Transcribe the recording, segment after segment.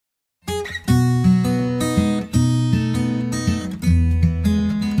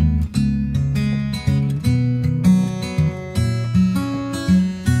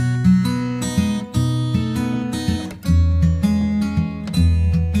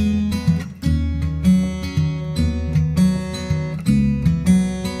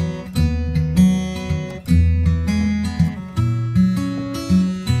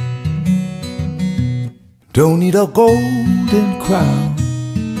Don't need a golden crown,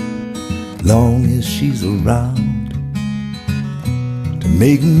 long as she's around to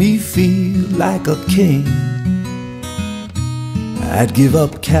make me feel like a king. I'd give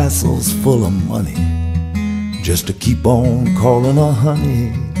up castles full of money just to keep on calling her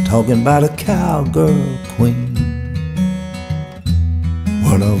honey, talking about a cowgirl queen.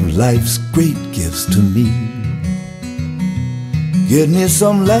 One of life's great gifts to me. Get me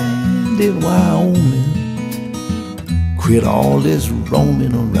some land in Wyoming, quit all this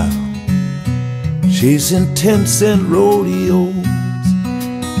roaming around, chasing tents and rodeos,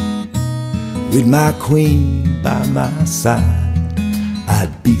 with my queen by my side.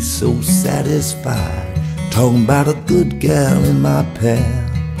 I'd be so satisfied, talking about a good gal in my path.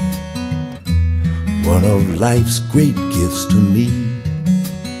 One of life's great gifts to me.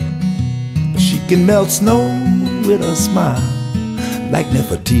 She can melt snow with a smile, like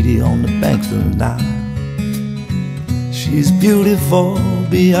Nefertiti on the banks of the Nile. She's beautiful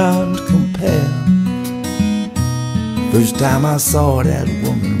beyond compare. First time I saw that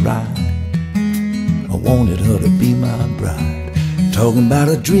woman ride, I wanted her to be my bride. Talking about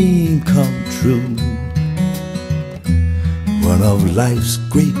a dream come true. One of life's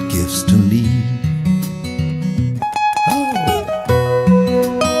great gifts to me.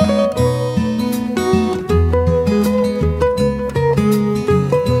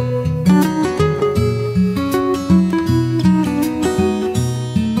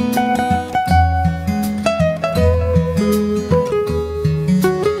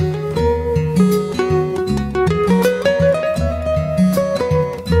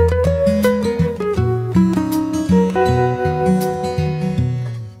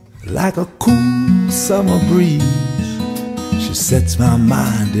 Like a cool summer breeze, she sets my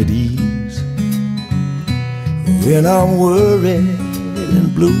mind at ease. When I'm worried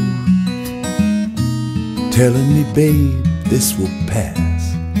and blue, telling me, babe, this will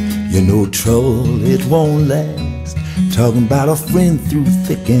pass. You know trouble, it won't last. Talking about a friend through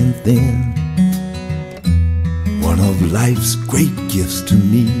thick and thin. One of life's great gifts to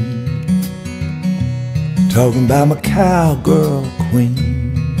me. Talking about my cowgirl queen.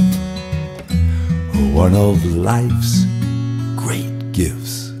 One of life's great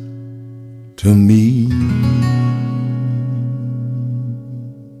gifts to me.